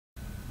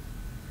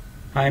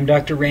I'm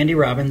Dr. Randy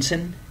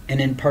Robinson,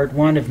 and in Part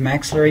 1 of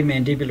Maxillary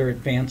Mandibular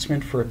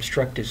Advancement for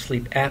Obstructive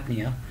Sleep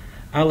Apnea,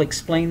 I'll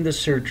explain the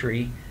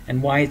surgery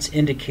and why it's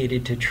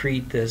indicated to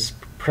treat this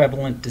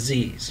prevalent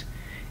disease.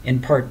 In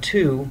Part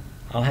 2,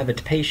 I'll have a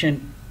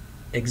patient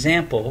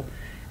example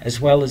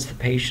as well as the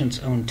patient's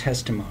own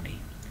testimony.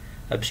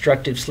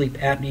 Obstructive sleep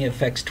apnea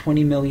affects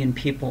 20 million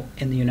people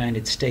in the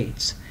United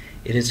States.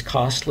 It is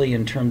costly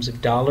in terms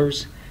of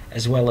dollars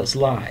as well as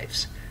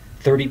lives.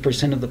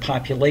 30% of the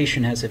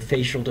population has a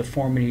facial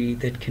deformity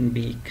that can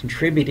be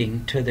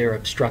contributing to their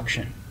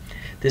obstruction.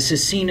 This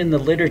is seen in the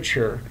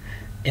literature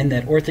in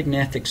that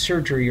orthognathic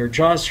surgery or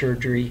jaw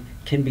surgery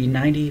can be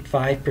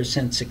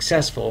 95%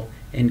 successful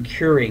in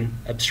curing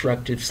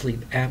obstructive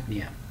sleep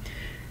apnea.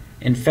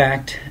 In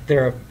fact,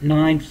 there are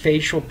 9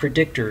 facial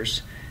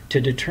predictors to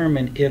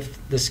determine if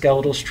the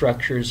skeletal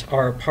structures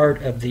are a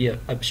part of the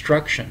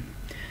obstruction.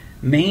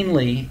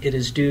 Mainly, it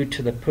is due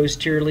to the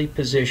posteriorly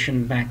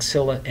positioned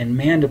maxilla and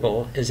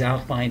mandible as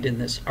outlined in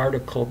this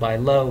article by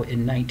Lowe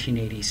in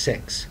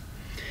 1986.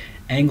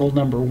 Angle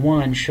number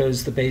 1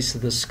 shows the base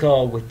of the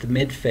skull with the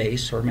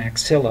midface or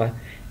maxilla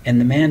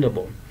and the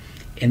mandible.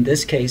 In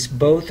this case,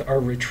 both are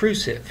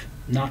retrusive,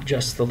 not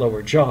just the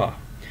lower jaw.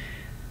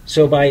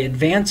 So by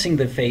advancing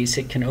the face,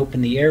 it can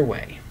open the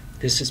airway.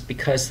 This is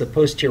because the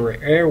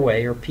posterior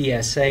airway, or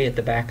PSA, at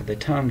the back of the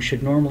tongue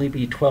should normally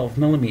be 12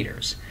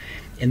 millimeters.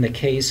 In the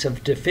case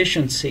of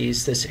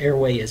deficiencies, this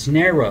airway is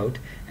narrowed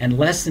and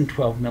less than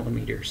 12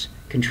 millimeters,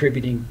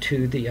 contributing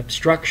to the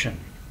obstruction.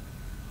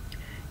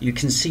 You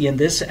can see in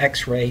this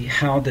x-ray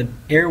how the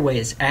airway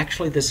is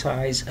actually the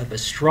size of a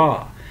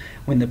straw.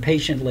 When the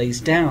patient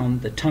lays down,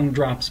 the tongue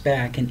drops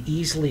back and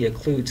easily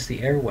occludes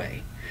the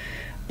airway.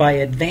 By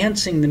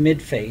advancing the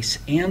midface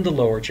and the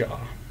lower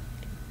jaw,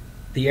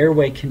 the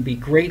airway can be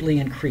greatly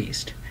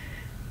increased.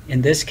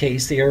 In this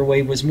case, the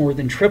airway was more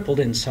than tripled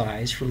in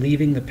size,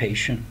 relieving the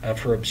patient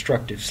of her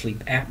obstructive sleep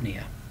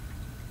apnea.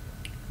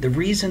 The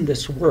reason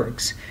this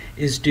works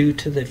is due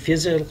to the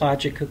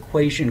physiologic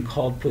equation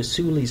called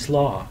Poiseuille's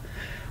law,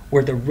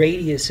 where the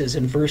radius is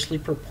inversely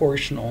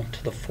proportional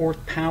to the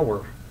 4th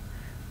power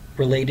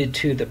related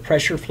to the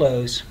pressure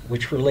flows,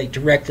 which relate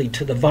directly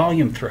to the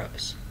volume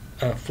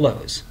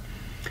flows.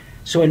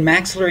 So in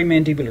maxillary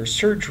mandibular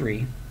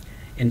surgery,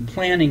 in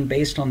planning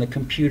based on the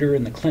computer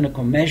and the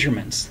clinical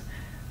measurements,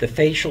 the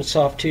facial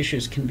soft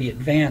tissues can be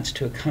advanced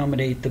to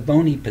accommodate the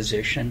bony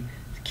position,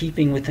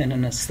 keeping within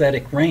an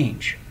aesthetic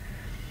range.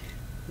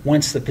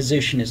 Once the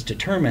position is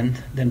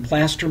determined, then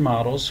plaster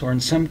models, or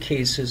in some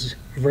cases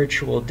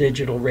virtual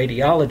digital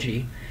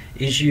radiology,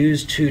 is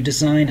used to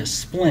design a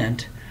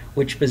splint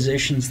which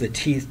positions the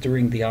teeth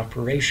during the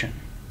operation.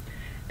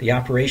 The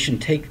operation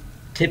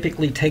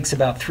typically takes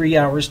about 3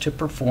 hours to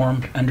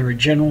perform under a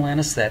general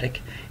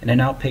anesthetic in an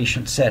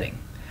outpatient setting.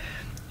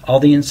 All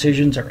the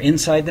incisions are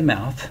inside the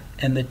mouth,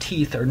 and the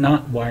teeth are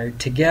not wired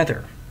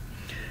together.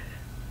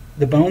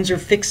 The bones are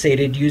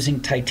fixated using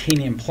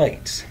titanium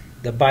plates.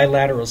 The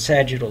bilateral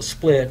sagittal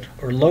split,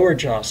 or lower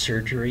jaw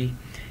surgery,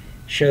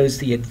 shows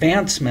the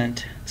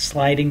advancement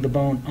sliding the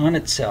bone on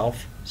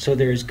itself so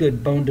there is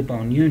good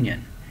bone-to-bone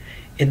union.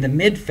 In the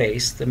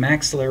midface, the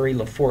maxillary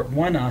Lefort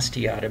 1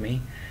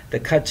 osteotomy, the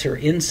cuts are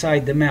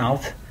inside the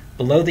mouth,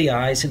 below the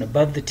eyes, and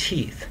above the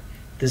teeth.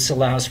 This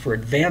allows for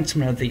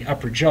advancement of the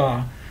upper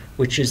jaw,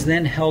 which is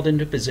then held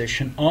into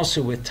position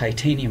also with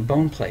titanium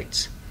bone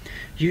plates.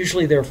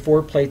 Usually there are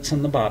 4 plates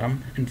on the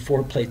bottom and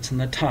 4 plates on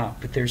the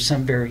top, but there's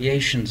some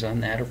variations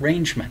on that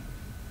arrangement.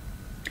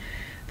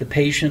 The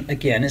patient,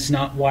 again, is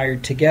not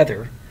wired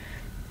together,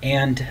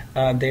 and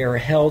they are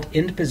held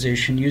into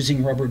position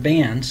using rubber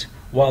bands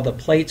while the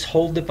plates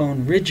hold the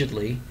bone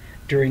rigidly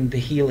during the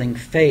healing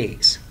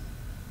phase.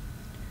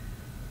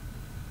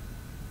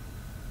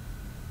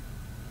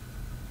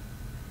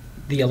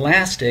 The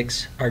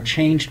elastics are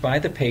changed by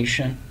the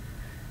patient,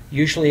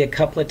 usually a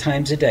couple of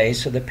times a day,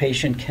 so the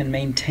patient can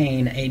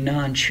maintain a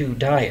non-chew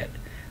diet.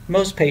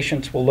 Most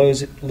patients will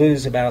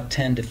lose about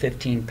 10 to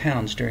 15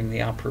 pounds during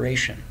the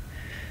operation.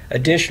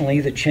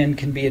 Additionally, the chin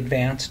can be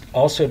advanced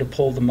also to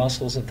pull the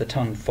muscles of the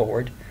tongue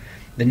forward.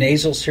 The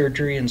nasal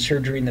surgery and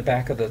surgery in the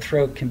back of the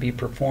throat can be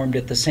performed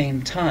at the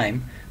same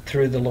time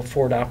through the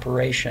Lefort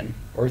operation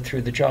or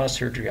through the jaw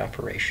surgery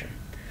operation.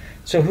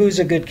 So who's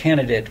a good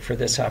candidate for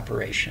this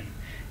operation?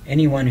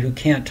 Anyone who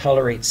can't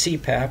tolerate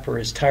CPAP or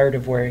is tired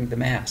of wearing the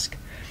mask.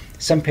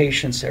 Some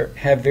patients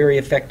have very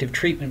effective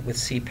treatment with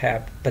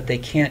CPAP, but they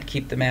can't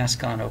keep the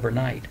mask on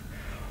overnight.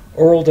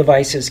 Oral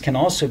devices can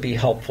also be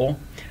helpful,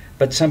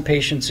 but some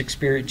patients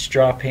experience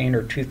jaw pain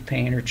or tooth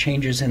pain or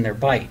changes in their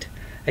bite.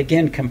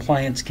 Again,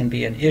 compliance can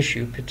be an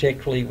issue,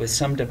 particularly with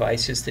some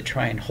devices that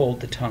try and hold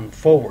the tongue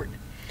forward.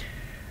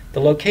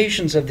 The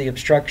locations of the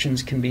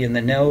obstructions can be in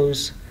the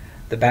nose,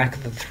 the back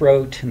of the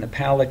throat, and the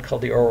palate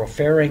called the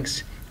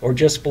oropharynx, or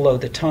just below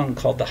the tongue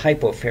called the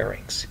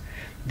hypopharynx.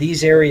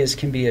 These areas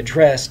can be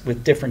addressed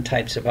with different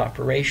types of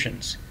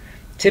operations.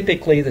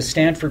 Typically, the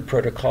Stanford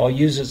protocol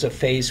uses a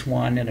phase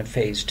 1 and a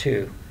phase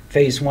 2.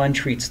 Phase 1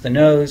 treats the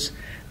nose,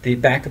 the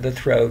back of the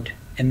throat,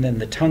 and then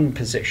the tongue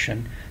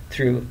position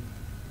through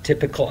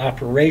typical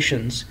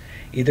operations,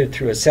 either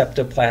through a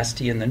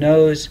septoplasty in the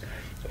nose,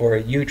 or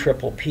a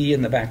UPPP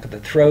in the back of the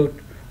throat,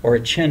 or a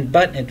chin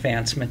button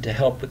advancement to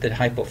help with the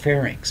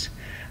hypopharynx.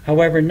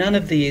 However, none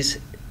of these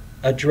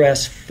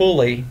address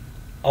fully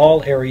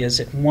all areas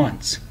at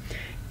once,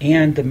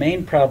 and the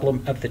main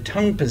problem of the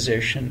tongue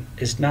position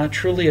is not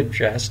truly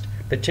addressed,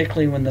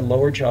 particularly when the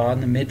lower jaw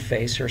and the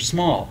mid-face are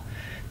small.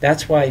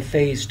 That's why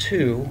phase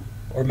 2,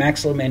 or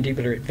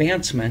maxillomandibular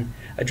advancement,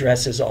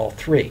 addresses all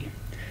three.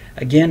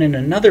 Again, in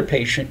another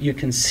patient, you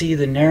can see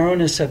the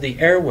narrowness of the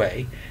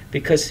airway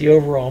because the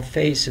overall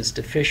face is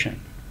deficient.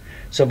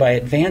 So by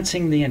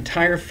advancing the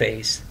entire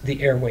face,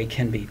 the airway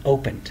can be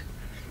opened.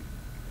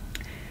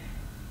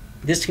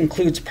 This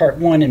concludes part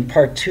 1, and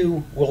part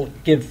 2 will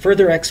give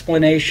further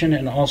explanation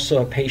and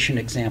also a patient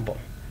example.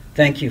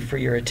 Thank you for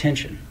your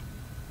attention.